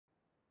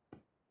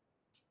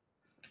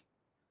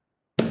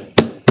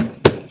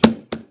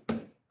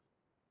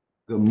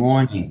Good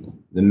morning.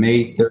 The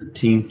May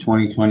 13th,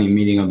 2020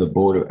 meeting of the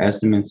Board of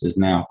Estimates is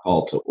now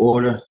called to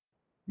order.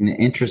 In the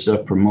interest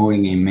of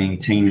promoting and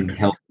maintaining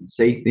health and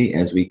safety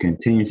as we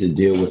continue to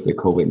deal with the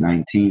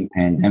COVID-19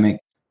 pandemic,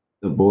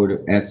 the Board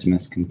of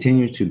Estimates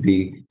continues to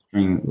be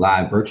streamed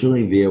live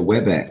virtually via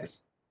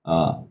WebEx.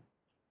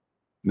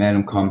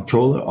 Madam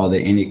Comptroller, are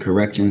there any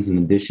corrections and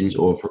additions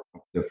or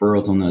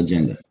deferrals on the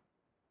agenda?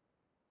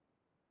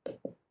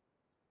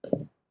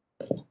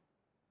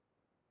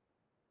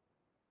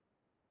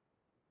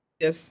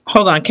 Yes.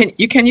 Hold on. Can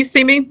you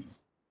see me?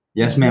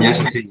 Yes, ma'am. We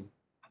can see you.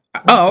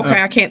 Oh,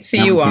 okay. I can't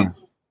see you all.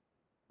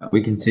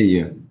 We can see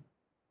you.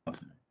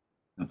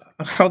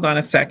 Hold on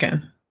a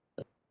second.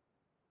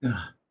 There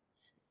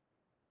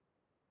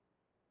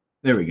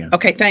we go.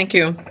 Okay, thank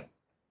you.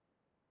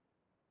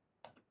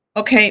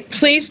 Okay,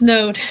 please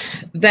note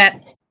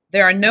that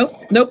there are no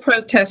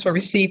protests were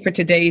received for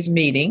today's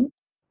meeting.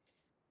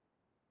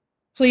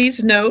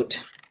 Please note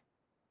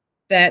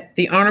that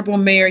the Honorable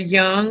Mayor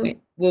Young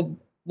will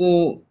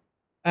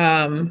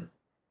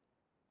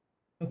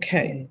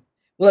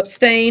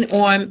abstain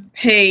on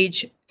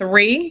page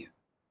 3,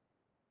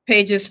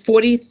 pages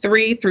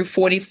 43 through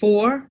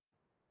 44,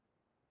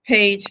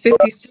 page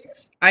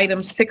 56,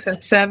 items 6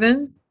 and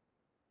 7,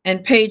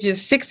 and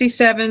pages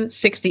 67,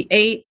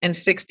 68, and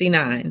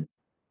 69.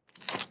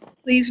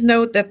 Please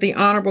note that the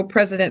Honorable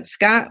President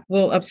Scott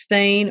will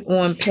abstain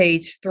on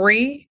page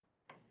 3,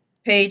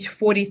 page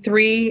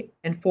 43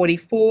 and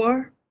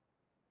 44,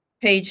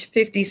 page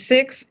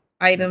 56,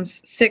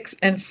 items 6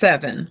 and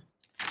 7.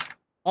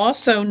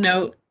 Also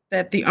note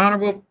that the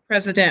Honorable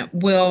President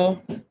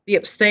will be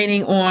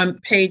abstaining on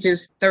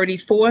pages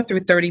 34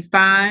 through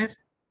 35,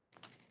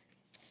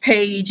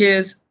 page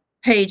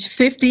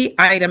 50,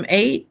 item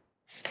 8,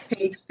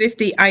 page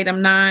 50,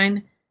 item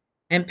 9,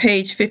 and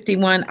page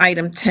 51,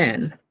 item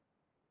 10.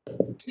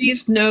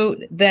 Please note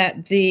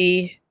that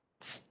the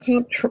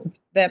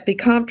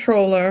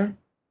comptroller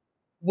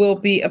will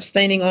be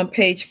abstaining on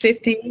page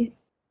 50,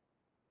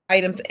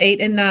 items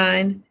 8 and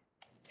 9,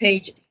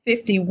 page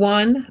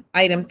 51,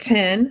 item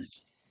 10.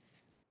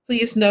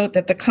 Please note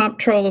that the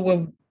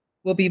comptroller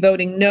will be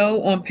voting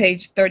no on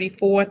page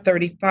 34,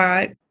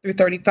 35 through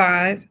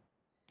 35.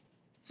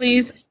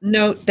 Please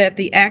note that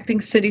the acting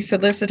city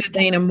solicitor,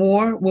 Dana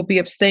Moore, will be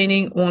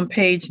abstaining on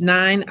page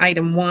 9,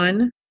 item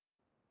 1.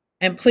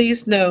 And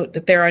please note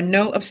that there are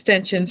no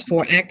abstentions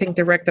for Acting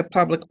Director of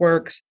Public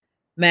Works,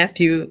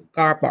 Matthew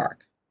Garbark.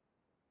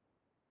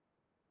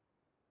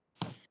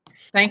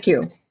 Thank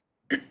you.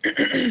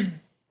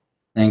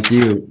 Thank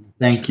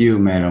you,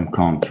 Madam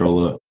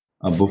Comptroller.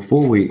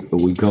 Before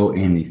we go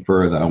any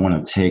further, I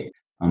want to take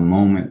a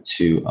moment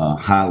to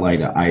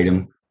highlight an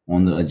item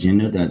on the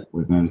agenda that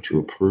we're going to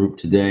approve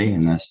today,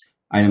 and that's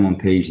item on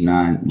page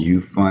 9,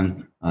 Youth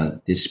Fund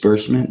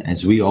disbursement.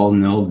 As we all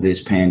know,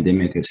 this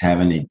pandemic is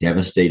having a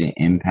devastating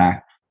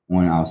impact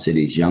on our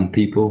city's young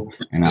people,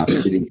 and our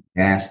city's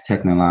vast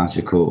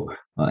technological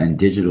and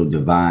digital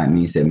divide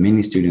means that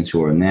many students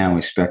who are now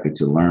expected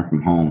to learn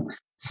from home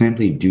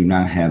simply do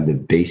not have the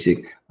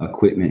basic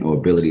equipment or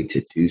ability to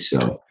do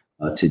so.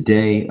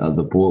 Today,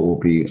 the board will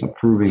be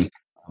approving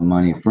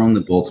money from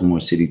the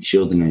Baltimore City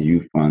Children and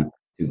Youth Fund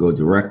to go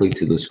directly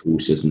to the school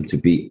system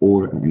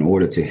in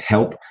order to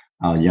help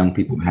our young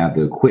people have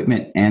the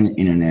equipment and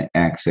internet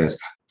access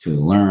to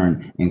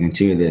learn and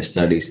continue their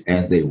studies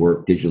as they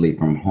work digitally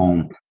from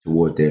home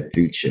toward their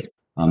future.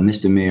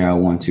 Mr. Mayor, I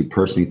want to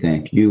personally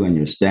thank you and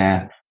your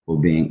staff for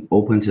being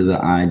open to the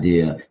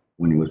idea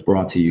when it was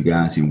brought to you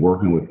guys and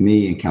working with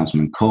me and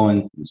Councilman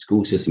Cohen, the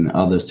school system, and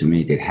others to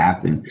make it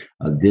happen.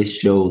 This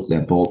shows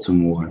that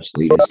Baltimore's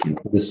leaders can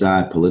put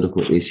aside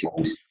political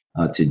issues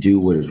to do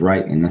what is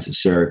right and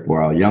necessary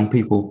for our young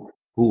people,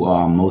 who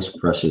are our most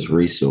precious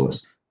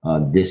resource.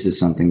 This is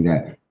something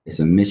that it's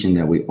a mission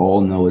that we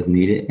all know is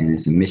needed, and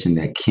it's a mission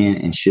that can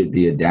and should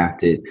be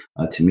adapted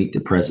to meet the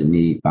present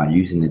need by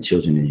using the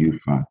Children and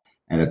Youth Fund.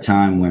 At a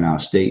time when our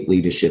state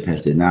leadership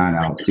has denied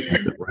our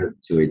students the right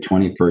to a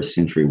 21st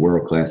century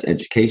world-class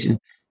education,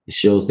 it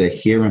shows that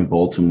here in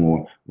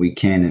Baltimore, we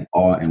can and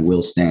are and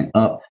will stand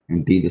up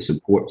and be the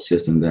support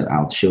system that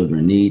our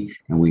children need,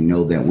 and we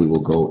know that we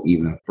will go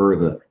even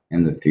further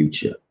in the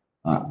future.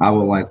 I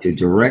would like to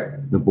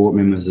direct the board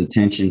members'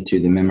 attention to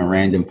the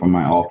memorandum from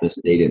my office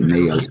dated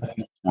May 11,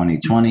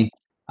 2020,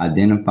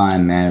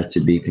 identifying matters to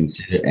be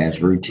considered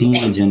as routine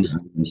agenda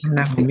items,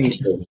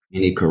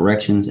 any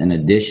corrections and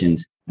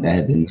additions that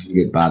have been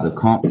needed by the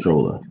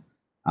comptroller.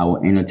 I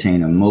will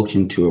entertain a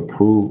motion to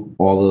approve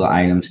all of the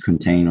items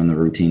contained on the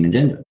routine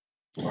agenda.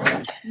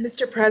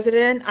 Mr.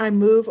 President, I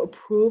move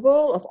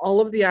approval of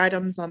all of the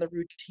items on the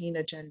routine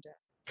agenda.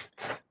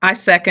 I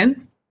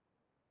second.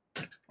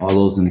 All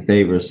those in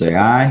favor say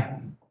aye.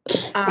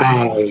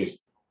 Aye.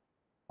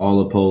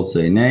 All opposed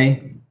say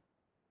nay.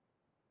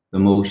 The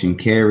motion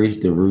carries.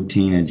 The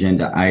routine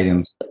agenda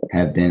items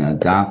have been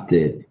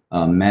adopted.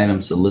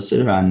 Madam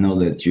Solicitor, I know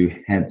that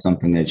you had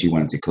something that you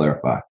wanted to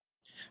clarify.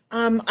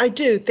 I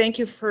do. Thank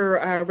you for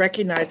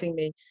recognizing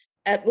me.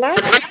 At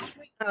last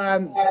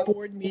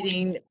board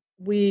meeting,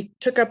 we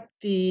took up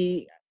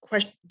the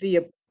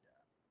the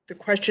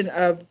question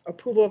of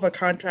approval of a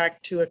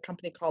contract to a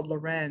company called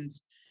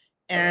Lorenz.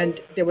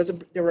 And there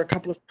were a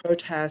couple of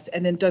protests,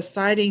 and in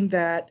deciding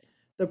that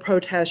the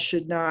protest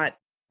should not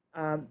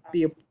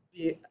be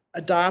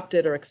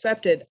adopted or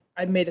accepted,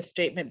 I made a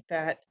statement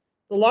that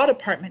the law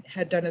department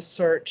had done a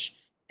search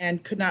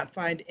and could not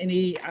find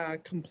any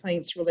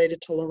complaints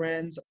related to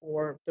Lorenz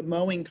or the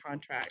mowing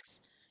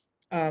contracts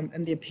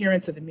and the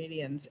appearance of the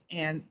medians.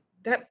 And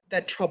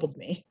that troubled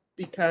me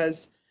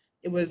because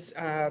it was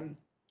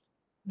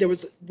there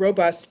was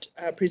robust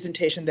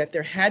presentation that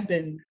there had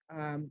been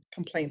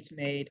complaints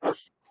made.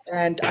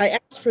 And I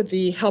asked for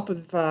the help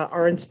of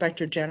our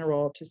Inspector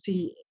General to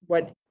see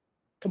what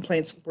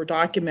complaints were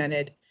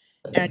documented.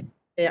 And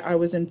I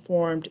was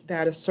informed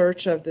that a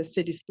search of the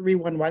city's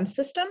 311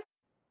 system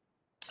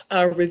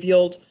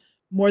revealed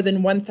more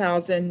than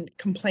 1,000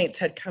 complaints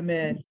had come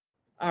in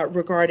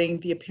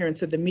regarding the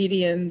appearance of the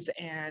medians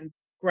and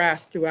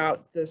grass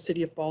throughout the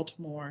city of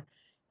Baltimore.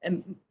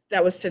 And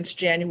that was since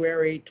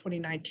January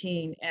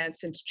 2019. And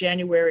since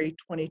January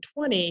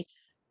 2020,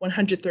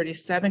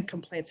 137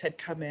 complaints had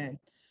come in.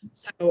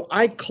 So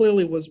I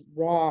clearly was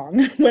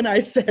wrong when I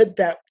said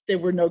that there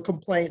were no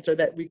complaints or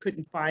that we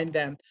couldn't find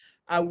them.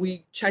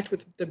 We checked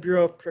with the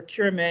Bureau of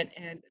Procurement,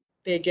 and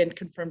they again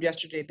confirmed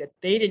yesterday that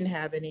they didn't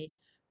have any.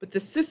 But the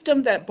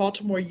system that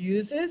Baltimore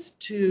uses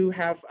to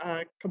have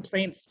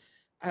complaints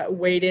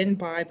weighed in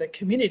by the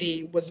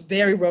community was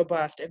very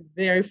robust and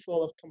very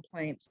full of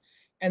complaints.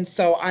 And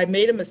so I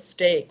made a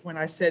mistake when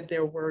I said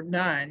there were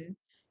none.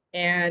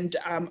 And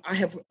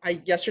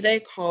I yesterday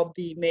called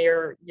the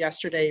mayor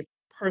yesterday,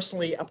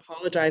 personally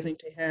apologizing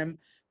to him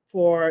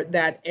for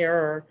that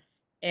error.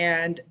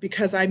 And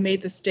because I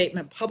made the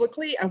statement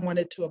publicly, I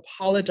wanted to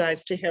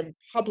apologize to him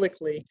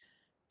publicly.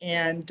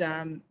 And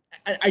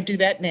I do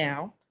that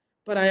now.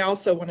 But I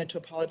also wanted to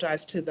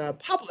apologize to the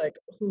public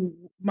who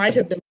might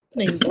have been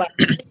listening last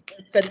week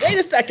and said, wait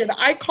a second,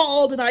 I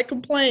called and I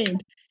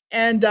complained.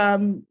 And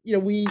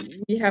we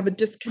have a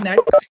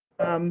disconnect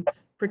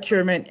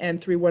procurement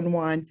and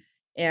 311.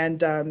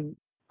 And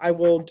I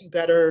will do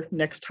better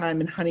next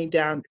time in hunting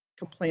down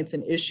complaints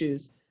and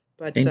issues.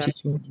 But I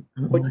just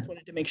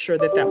wanted to make sure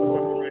that that was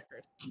on the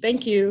record.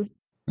 Thank you.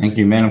 Thank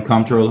you, Madam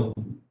Comptroller.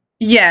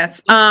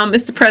 Yes,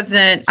 Mr.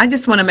 President, I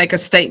just want to make a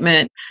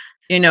statement.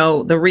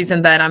 The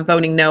reason that I'm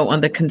voting no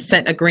on the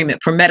consent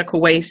agreement for medical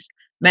waste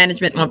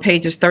management on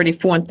pages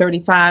 34 and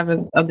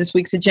 35 of this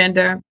week's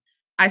agenda.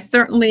 I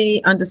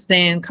certainly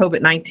understand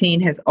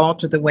COVID-19 has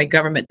altered the way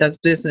government does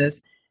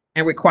business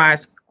and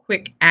requires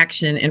quick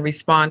action in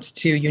response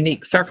to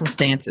unique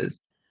circumstances.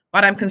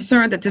 But I'm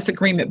concerned that this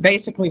agreement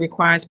basically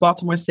requires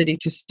Baltimore City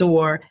to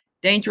store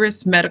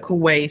dangerous medical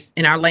waste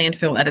in our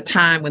landfill at a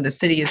time when the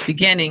city is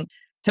beginning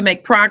to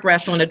make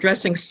progress on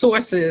addressing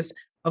sources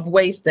of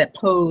waste that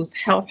pose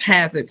health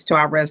hazards to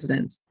our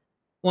residents.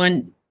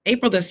 On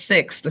April the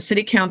 6th, the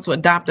City Council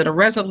adopted a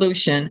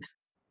resolution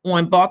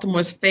on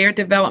Baltimore's fair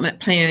development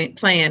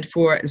plan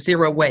for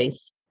zero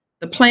waste.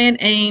 This plan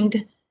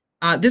aimed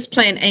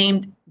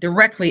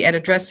directly at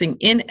addressing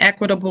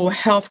inequitable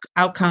health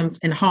outcomes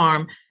and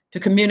harm to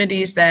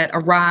communities that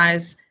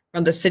arise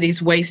from the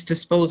city's waste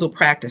disposal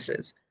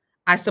practices.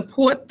 I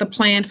support the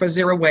plan for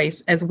zero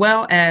waste, as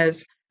well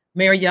as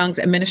Mayor Young's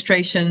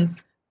administration's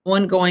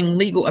ongoing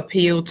legal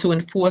appeal to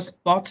enforce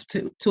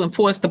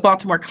the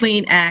Baltimore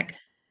Clean Act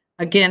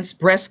against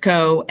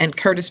Bresco and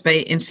Curtis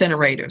Bay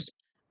incinerators.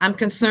 I'm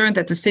concerned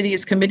that the city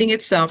is committing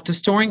itself to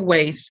storing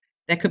waste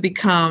that could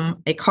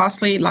become a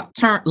costly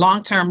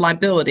long-term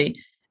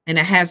liability and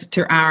a hazard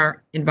to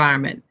our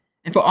environment.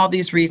 And for all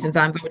these reasons,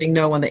 I'm voting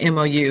no on the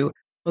MOU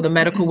for the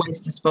medical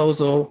waste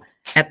disposal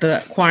at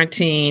the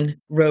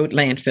Quarantine Road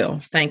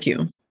landfill. Thank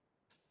you.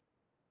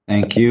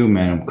 Thank you,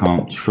 Madam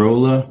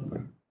Comptroller.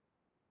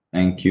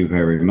 Thank you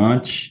very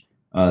much.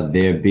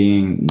 There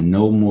being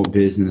no more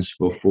business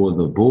before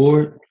the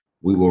board,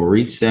 we will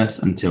recess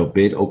until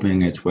bid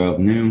opening at 12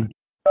 noon.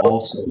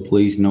 Also,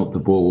 please note the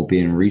board will be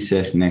in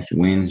recess next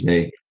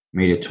Wednesday,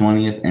 May the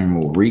 20th,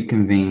 and will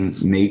reconvene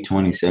May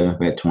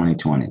 27th at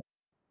 2020.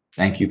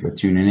 Thank you for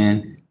tuning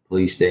in.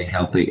 Please stay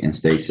healthy and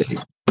stay safe.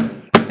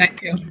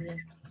 Thank you.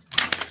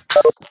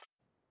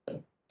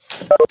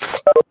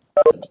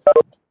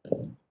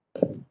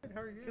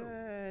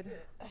 Good.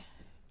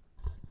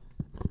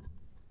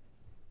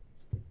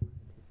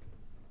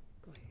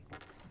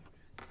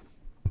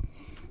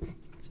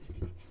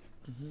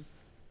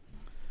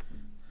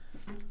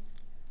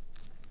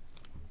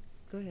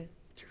 Go ahead.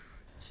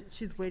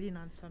 She's waiting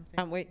on something.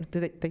 I'm waiting.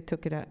 They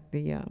took it out.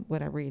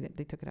 What I read,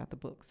 they took it out the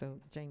book.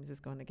 So James is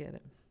going to get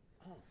it.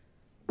 Oh.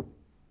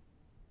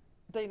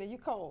 Dana, you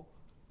cold?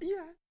 Yeah.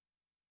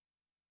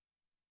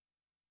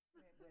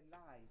 We're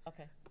live.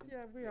 Okay.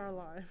 Yeah, we are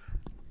live.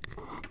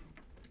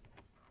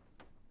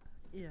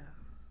 Yeah.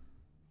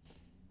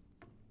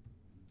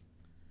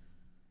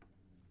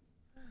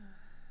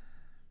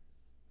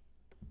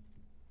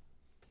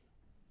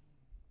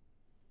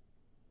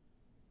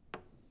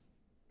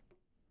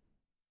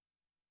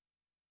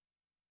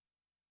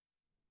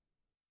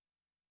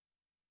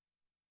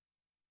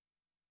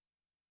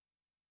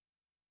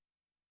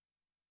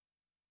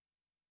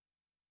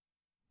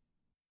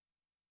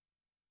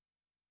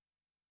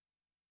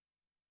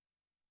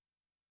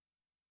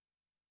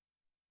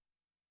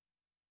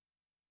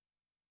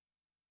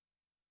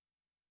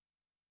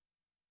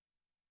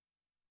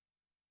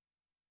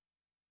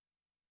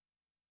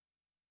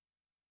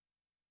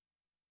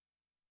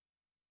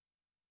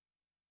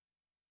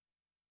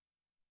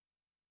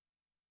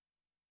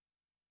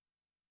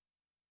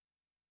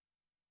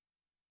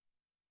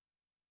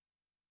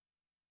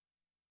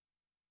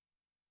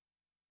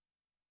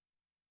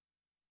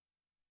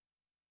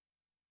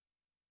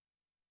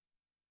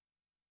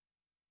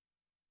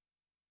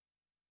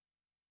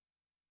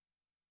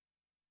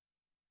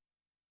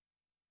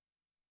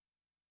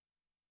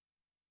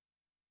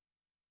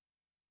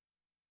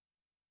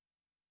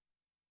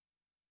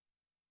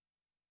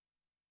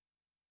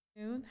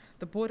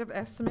 The Board of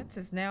Estimates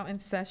is now in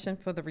session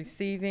for the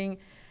receiving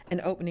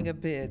and opening of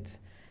bids.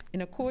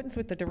 In accordance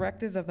with the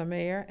directives of the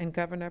mayor and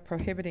governor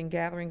prohibiting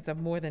gatherings of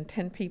more than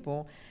 10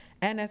 people,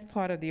 and as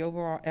part of the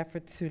overall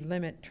effort to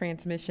limit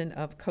transmission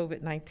of the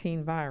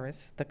COVID-19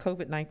 virus,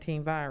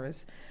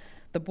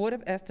 the Board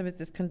of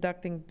Estimates is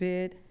conducting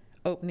bid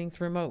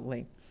openings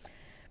remotely.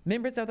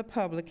 Members of the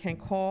public can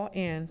call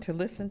in to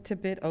listen to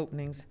bid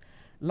openings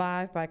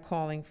live by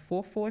calling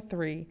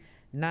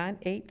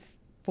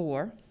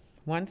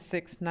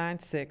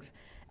 443-984-1696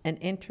 and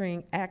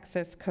entering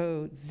access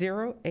code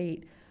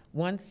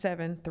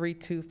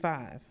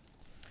 0817325.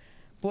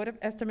 Board of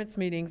Estimates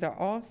meetings are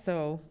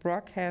also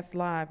broadcast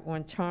live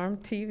on Charm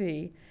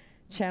TV,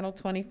 Channel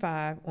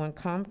 25 on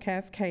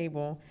Comcast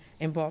Cable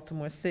in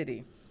Baltimore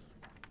City.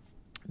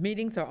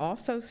 Meetings are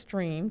also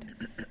streamed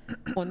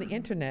on the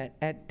internet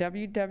at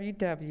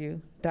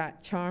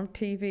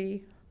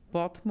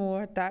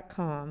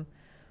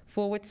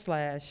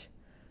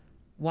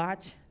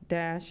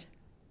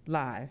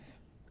www.charmtv.baltimore.com/watch-live.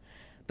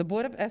 The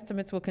Board of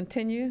Estimates will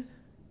continue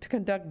to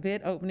conduct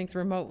bid openings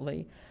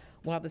remotely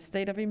while the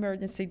state of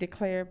emergency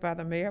declared by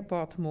the Mayor of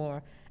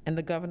Baltimore and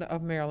the Governor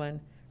of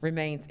Maryland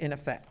remains in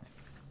effect.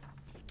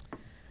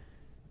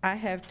 I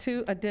have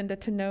two addenda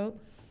to note.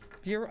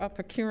 Bureau of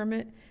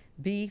Procurement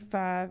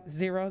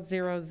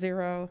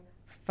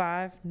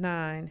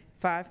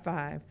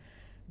B50005955,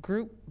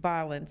 Group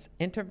Violence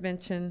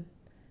Intervention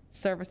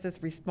Services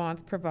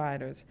Response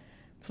Providers.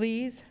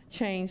 Please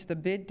change the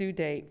bid due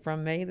date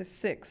from May the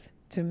 6th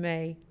to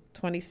May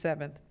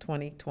 27th,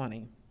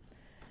 2020.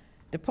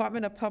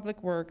 Department of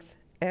Public Works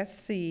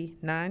SC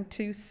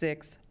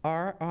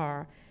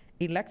 926RR,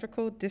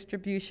 Electrical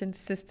Distribution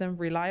System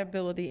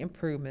Reliability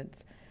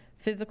Improvements,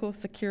 Physical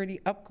Security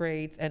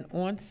Upgrades, and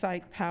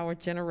On-Site Power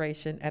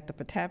Generation at the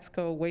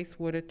Patapsco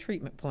Wastewater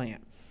Treatment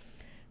Plant.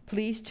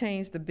 Please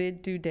change the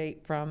bid due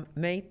date from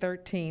May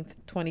 13th,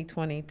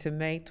 2020 to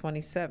May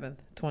 27th,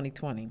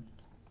 2020.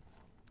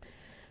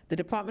 The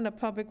Department of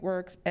Public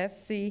Works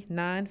SC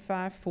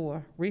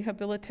 954,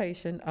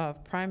 Rehabilitation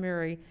of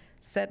Primary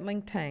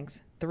Settling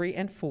Tanks 3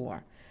 and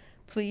 4.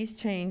 Please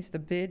change the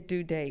bid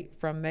due date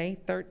from May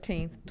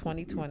 13th,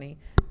 2020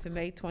 to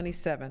May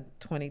 27th,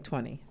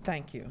 2020.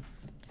 Thank you.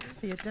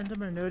 The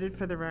addendum are noted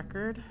for the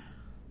record.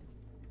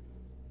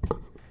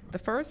 The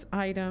first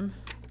item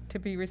to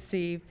be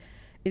received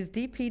is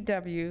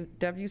DPW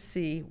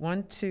WC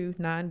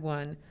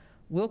 1291,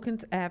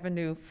 Wilkins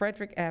Avenue,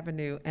 Frederick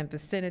Avenue, and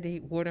vicinity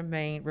water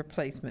main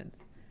replacement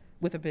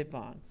with a bid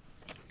bond.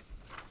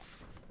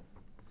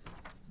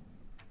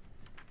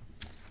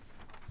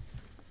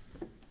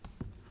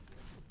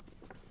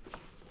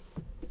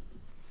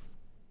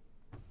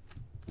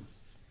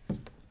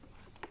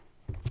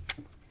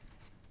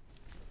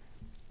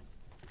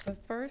 The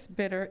first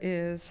bidder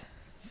is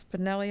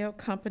Spinelli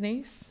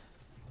Companies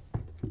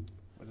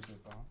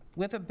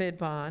with a bid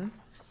bond.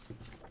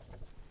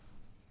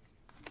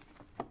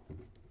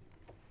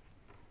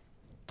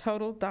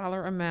 Total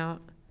dollar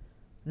amount,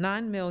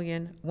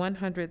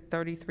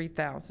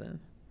 $9,133,000.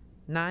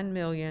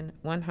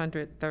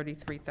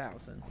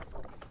 $9,133,000.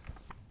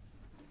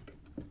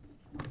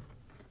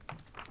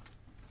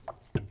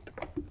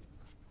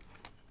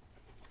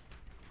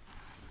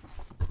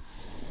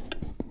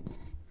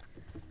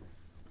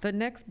 The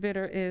next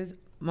bidder is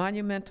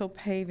Monumental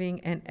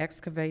Paving and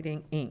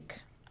Excavating, Inc.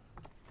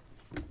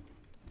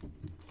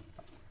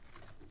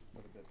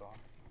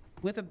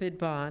 With a bid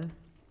bond.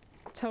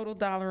 Total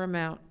dollar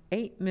amount,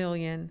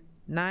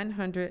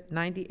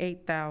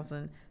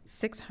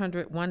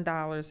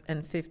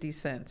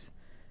 $8,998,601.50.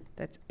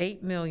 That's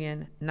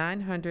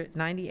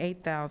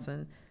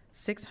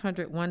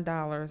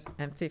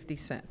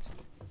 $8,998,601.50.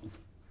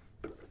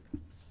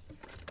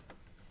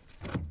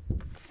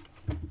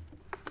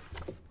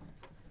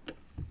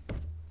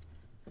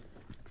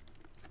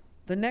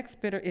 The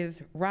next bidder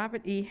is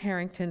Robert E.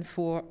 Harrington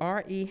for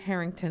R.E.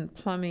 Harrington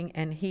Plumbing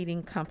and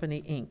Heating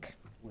Company, Inc.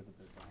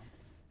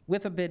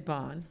 With a bid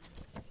bond.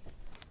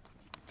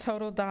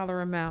 Total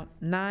dollar amount,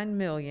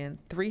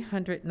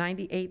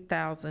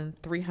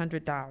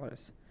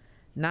 $9,398,300.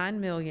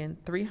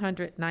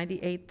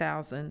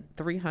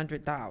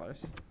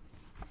 $9,398,300.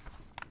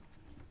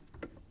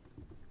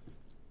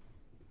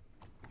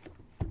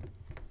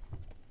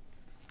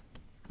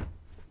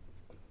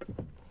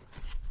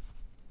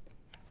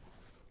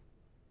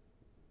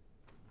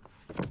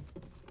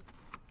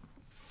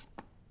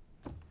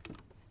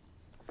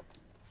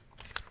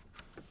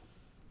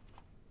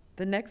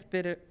 The next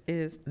bidder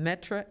is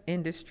Metra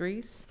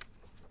Industries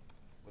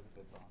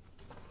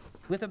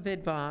with a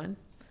bid bond.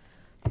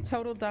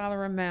 Total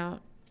dollar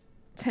amount,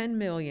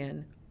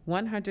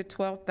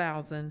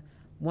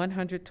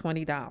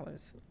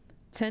 $10,112,120.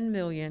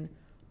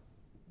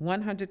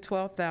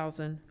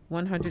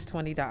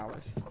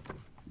 $10,112,120.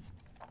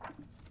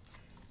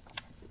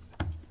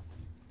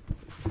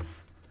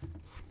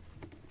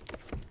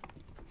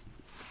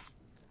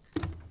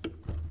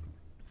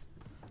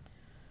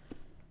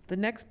 The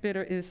next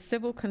bidder is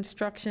Civil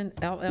Construction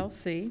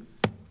LLC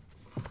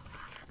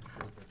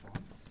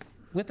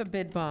with a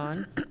bid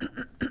bond.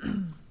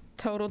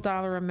 Total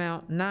dollar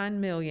amount,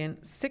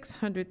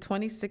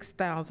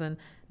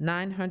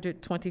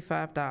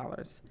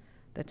 $9,626,925.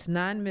 That's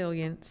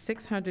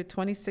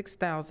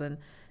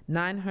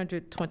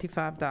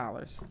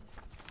 $9,626,925.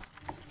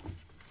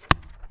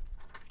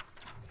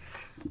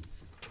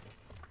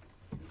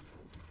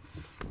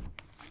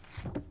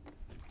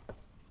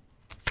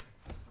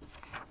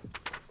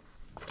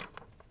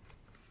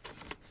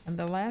 And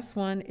the last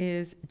one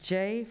is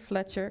J.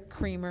 Fletcher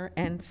Creamer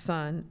and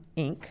Son,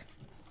 Inc.,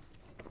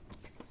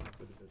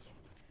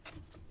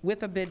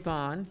 with a bid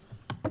bond.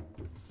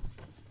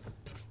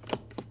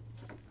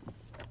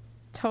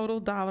 Total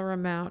dollar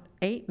amount,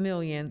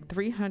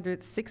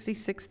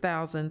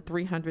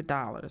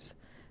 $8,366,300.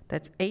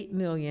 That's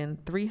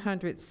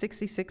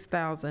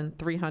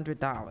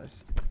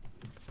 $8,366,300.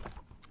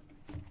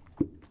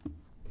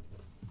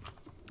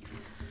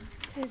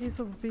 Okay, these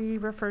will be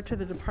referred to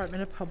the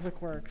Department of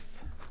Public Works.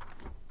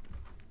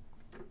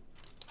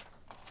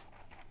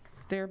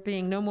 There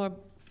being no more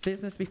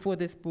business before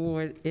this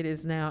board, it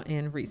is now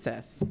in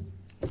recess.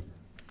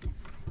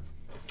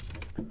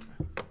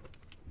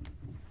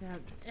 Yeah,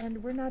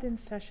 and we're not in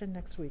session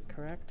next week,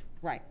 correct?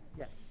 Right.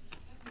 Yes.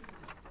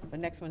 The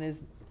next one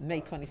is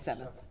May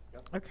 27th.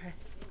 Okay,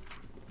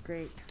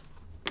 great.